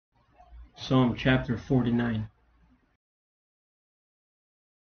Psalm chapter 49.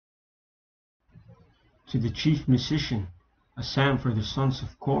 To the chief musician, a psalm for the sons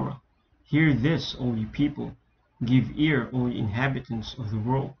of Korah. Hear this, all ye people. Give ear, all ye inhabitants of the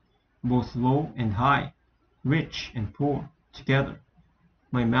world, both low and high, rich and poor, together.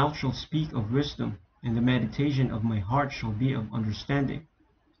 My mouth shall speak of wisdom, and the meditation of my heart shall be of understanding.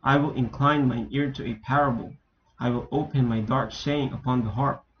 I will incline mine ear to a parable. I will open my dark saying upon the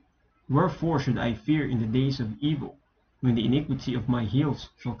harp. Wherefore should I fear in the days of evil, when the iniquity of my heels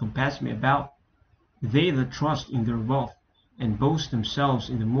shall compass me about? They that trust in their wealth, and boast themselves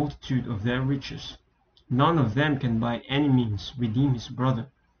in the multitude of their riches, none of them can by any means redeem his brother,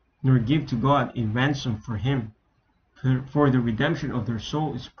 nor give to God a ransom for him. For the redemption of their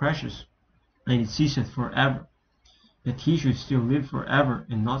soul is precious, and it ceaseth forever. That he should still live forever,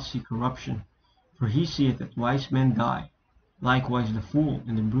 and not see corruption. For he seeth that wise men die. Likewise the fool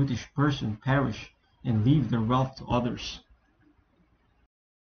and the brutish person perish, and leave their wealth to others.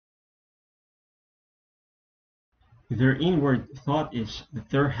 Their inward thought is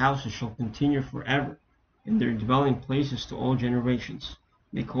that their houses shall continue forever, and their dwelling places to all generations.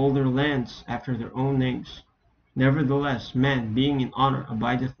 They call their lands after their own names. Nevertheless, man, being in honor,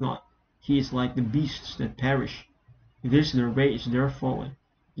 abideth not. He is like the beasts that perish. This their way is their folly,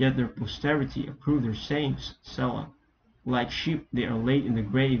 yet their posterity approve their sayings. Selah. Like sheep they are laid in the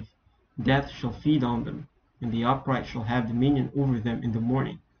grave. Death shall feed on them, and the upright shall have dominion over them in the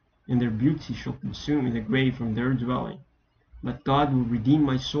morning, and their beauty shall consume in the grave from their dwelling. But God will redeem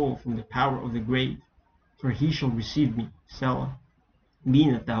my soul from the power of the grave, for he shall receive me. Selah. Be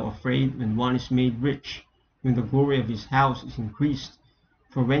not thou afraid when one is made rich, when the glory of his house is increased.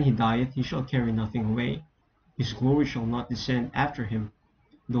 For when he dieth he shall carry nothing away. His glory shall not descend after him.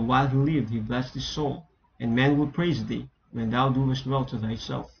 Though while he lived he blessed his soul, and men will praise thee, when thou doest well to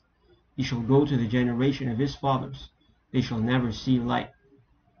thyself. He shall go to the generation of his fathers, they shall never see light.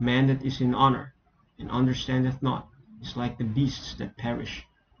 Man that is in honor, and understandeth not, is like the beasts that perish.